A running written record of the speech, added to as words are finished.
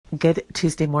Good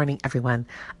Tuesday morning, everyone.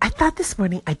 I thought this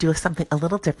morning I'd do something a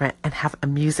little different and have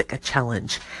a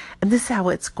challenge. And this is how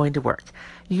it's going to work.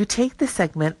 You take the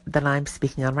segment that I'm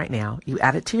speaking on right now, you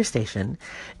add it to your station,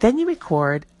 then you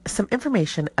record some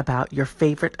information about your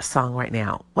favorite song right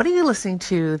now. What are you listening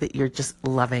to that you're just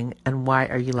loving, and why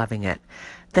are you loving it?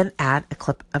 Then add a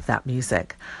clip of that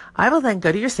music. I will then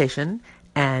go to your station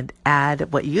and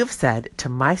add what you've said to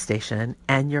my station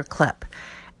and your clip.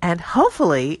 And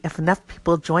hopefully, if enough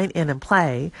people join in and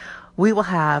play, we will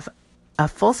have a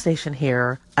full station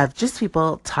here of just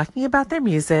people talking about their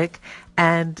music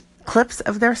and clips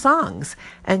of their songs,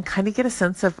 and kind of get a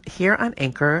sense of here on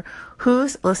Anchor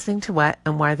who's listening to what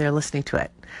and why they're listening to it.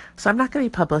 So I'm not going to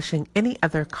be publishing any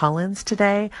other call-ins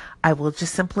today. I will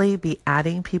just simply be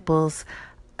adding people's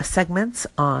segments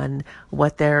on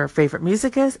what their favorite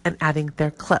music is and adding their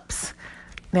clips.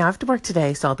 Now I have to work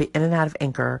today, so I'll be in and out of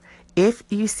Anchor. If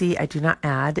you see I do not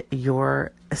add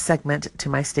your segment to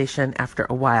my station after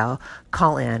a while,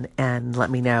 call in and let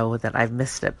me know that I've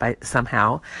missed it by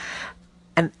somehow.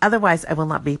 And otherwise, I will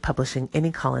not be publishing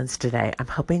any call-ins today. I'm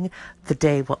hoping the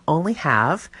day will only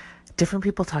have different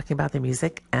people talking about their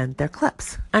music and their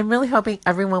clips. I'm really hoping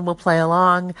everyone will play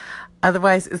along.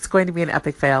 Otherwise, it's going to be an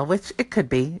epic fail, which it could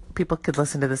be. People could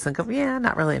listen to this and go, yeah,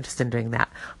 not really interested in doing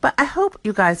that. But I hope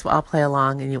you guys will all play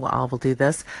along and you all will do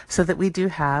this so that we do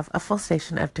have a full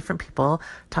station of different people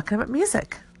talking about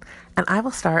music. And I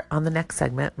will start on the next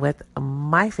segment with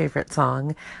my favorite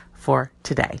song for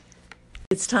today.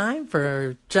 It's time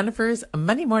for Jennifer's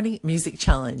Monday Morning Music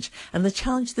Challenge. And the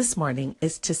challenge this morning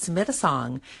is to submit a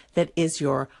song that is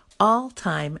your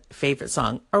all-time favorite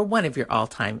song, or one of your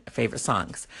all-time favorite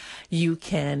songs. You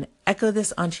can echo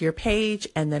this onto your page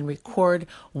and then record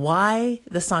why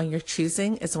the song you're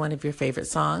choosing is one of your favorite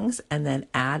songs, and then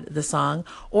add the song.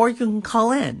 Or you can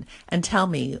call in and tell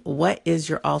me what is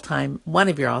your one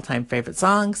of your all-time favorite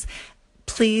songs.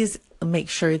 Please make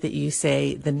sure that you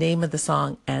say the name of the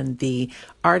song and the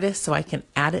artist so I can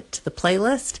add it to the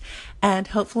playlist. And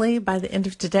hopefully by the end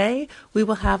of today, we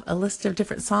will have a list of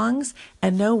different songs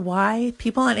and know why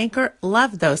people on Anchor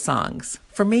love those songs.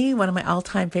 For me, one of my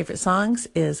all-time favorite songs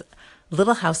is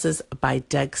Little Houses by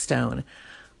Doug Stone.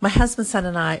 My husband, son,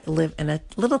 and I live in a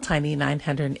little tiny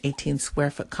 918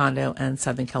 square foot condo in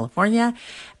Southern California,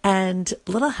 and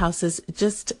Little Houses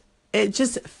it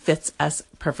just fits us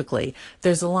perfectly.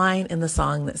 There's a line in the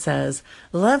song that says,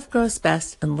 "Love grows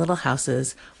best in little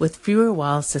houses with fewer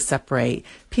walls to separate.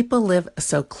 People live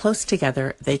so close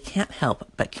together they can't help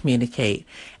but communicate.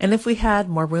 And if we had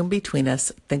more room between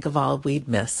us, think of all we'd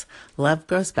miss. Love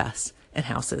grows best in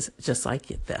houses just like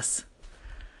this."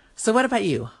 So what about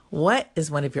you? What is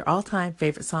one of your all-time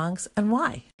favorite songs and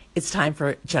why? It's time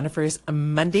for Jennifer's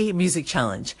Monday Music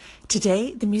Challenge.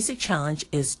 Today, the music challenge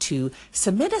is to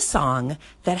submit a song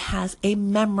that has a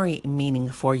memory meaning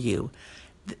for you.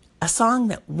 A song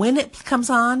that when it comes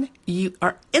on, you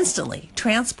are instantly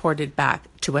transported back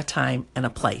to a time and a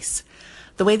place.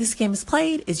 The way this game is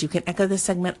played is you can echo the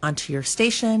segment onto your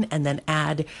station and then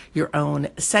add your own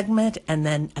segment and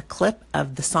then a clip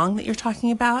of the song that you're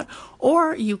talking about.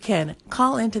 Or you can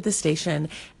call into the station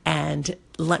and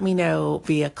let me know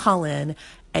via call-in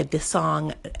the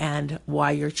song and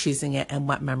why you're choosing it and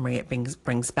what memory it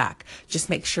brings back. Just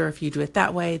make sure if you do it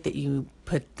that way that you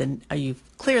you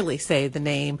clearly say the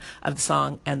name of the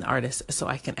song and the artist so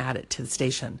I can add it to the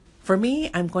station. For me,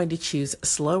 I'm going to choose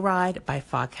Slow Ride by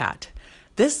Foghat.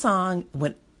 This song,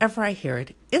 whenever I hear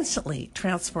it, instantly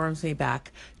transforms me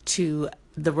back to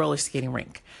the roller skating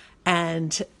rink.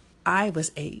 And I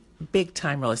was a big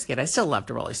time roller skater. I still love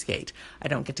to roller skate. I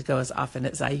don't get to go as often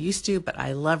as I used to, but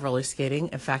I love roller skating.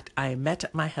 In fact, I met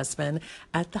my husband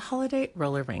at the Holiday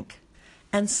Roller Rink.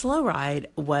 And Slow Ride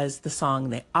was the song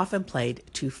they often played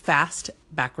to fast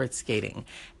backwards skating.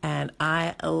 And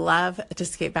I love to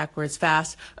skate backwards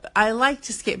fast. I like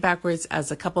to skate backwards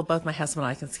as a couple. Both my husband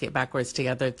and I can skate backwards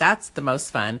together. That's the most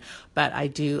fun. But I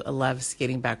do love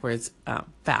skating backwards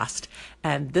fast.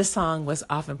 And this song was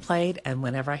often played. And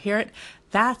whenever I hear it,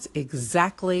 that's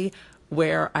exactly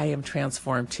where I am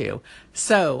transformed to.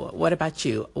 So what about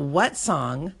you? What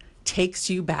song takes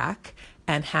you back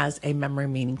and has a memory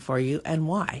meaning for you, and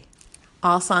why?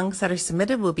 All songs that are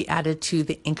submitted will be added to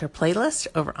the Anchor playlist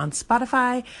over on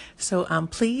Spotify. So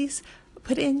please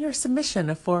put in your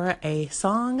submission for a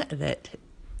song that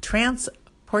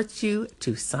transports you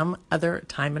to some other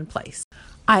time and place.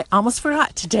 I almost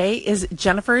forgot. Today is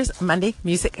Jennifer's Monday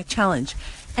Music Challenge.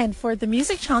 And for the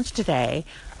music challenge today,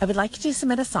 I would like you to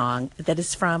submit a song that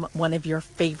is from one of your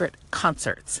favorite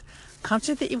concerts.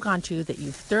 Concert that you've gone to that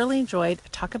you've thoroughly enjoyed.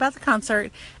 Talk about the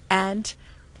concert and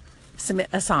submit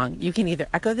a song. You can either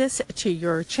echo this to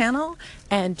your channel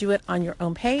and do it on your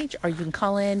own page, or you can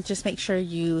call in. Just make sure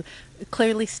you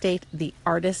clearly state the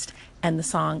artist and the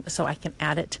song so I can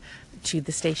add it to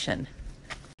the station.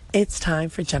 It's time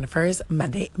for Jennifer's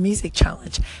Monday Music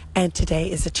Challenge, and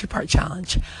today is a two-part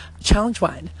challenge. Challenge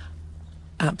 1,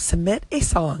 submit a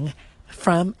song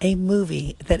from a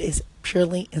movie that is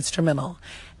purely instrumental,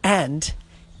 and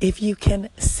if you can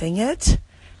sing it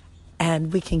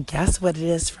and we can guess what it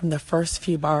is from the first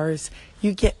few bars,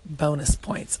 you get bonus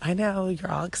points. I know you're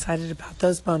all excited about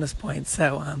those bonus points,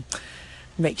 so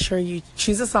make sure you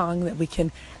choose a song that we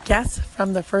can guess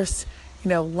from the first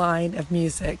line of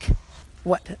music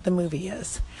what the movie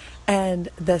is. And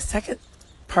the second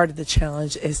part of the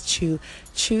challenge is to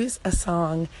choose a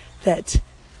song that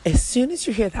as soon as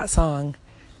you hear that song,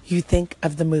 you think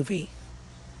of the movie.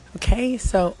 Okay,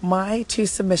 so my two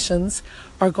submissions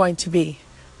are going to be,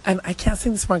 and I can't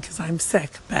sing this one because I'm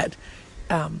sick, but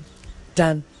dun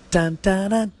dun dun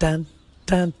dun dun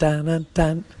dun dun dun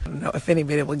dun. I don't know if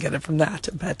anybody will get it from that,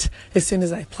 but as soon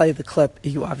as I play the clip,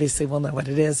 you obviously will know what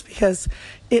it is because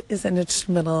it is an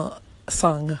instrumental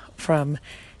song from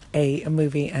a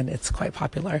movie and it's quite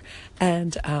popular.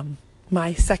 And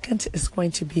my second is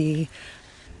going to be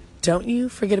Don't You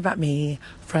Forget About Me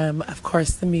from, of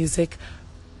course, the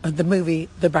movie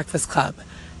The Breakfast Club.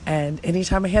 And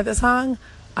anytime I hear the song,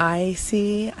 I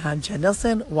see Jen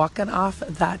Nielsen walking off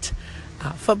that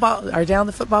football or down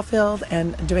the football field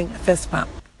and doing a fist bump.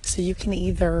 So you can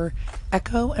either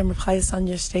echo and reply this on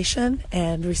your station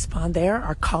and respond there,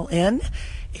 or call in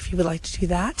if you would like to do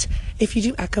that. If you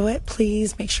do echo it,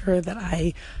 please make sure that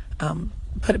I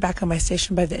put it back on my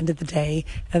station by the end of the day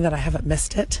and that I haven't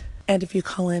missed it. And if you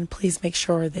call in, please make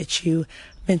sure that you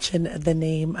mention the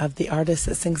name of the artist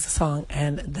that sings the song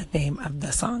and the name of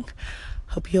the song.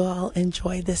 Hope you all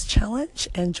enjoy this challenge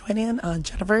and join in on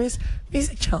Jennifer's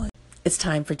Music Challenge. It's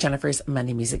time for Jennifer's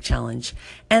Monday Music Challenge.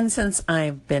 And since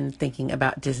I've been thinking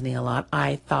about Disney a lot,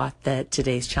 I thought that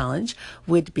today's challenge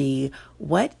would be,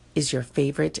 what is your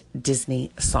favorite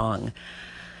Disney song?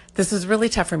 This was really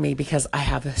tough for me because I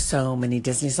have so many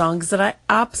Disney songs that I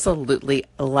absolutely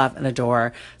love and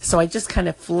adore. So I just kind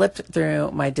of flipped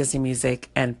through my Disney music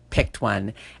and picked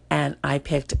one. And I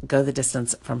picked Go the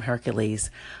Distance from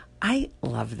Hercules. I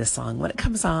love this song. When it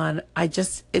comes on, it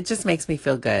just makes me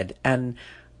feel good. And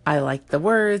I like the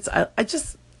words. It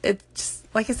just,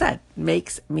 like I said,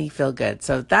 makes me feel good.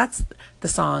 So that's the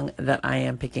song that I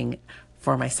am picking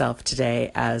for myself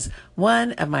today as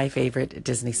one of my favorite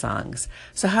Disney songs.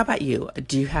 So how about you?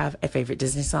 Do you have a favorite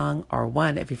Disney song or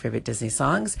one of your favorite Disney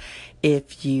songs?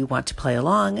 If you want to play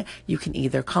along, you can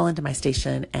either call into my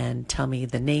station and tell me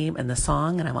the name and the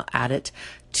song, and I will add it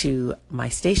to my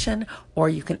station, or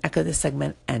you can echo this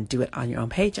segment and do it on your own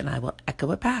page, and I will echo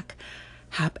it back.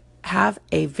 Have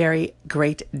a very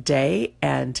great day,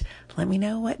 and let me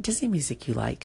know what Disney music you like.